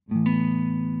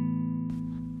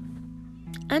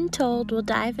Untold will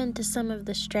dive into some of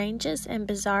the strangest and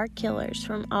bizarre killers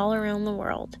from all around the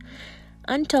world.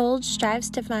 Untold strives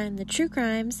to find the true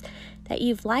crimes that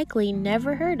you've likely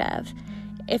never heard of.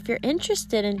 If you're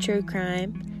interested in true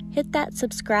crime, hit that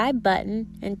subscribe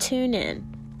button and tune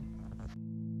in.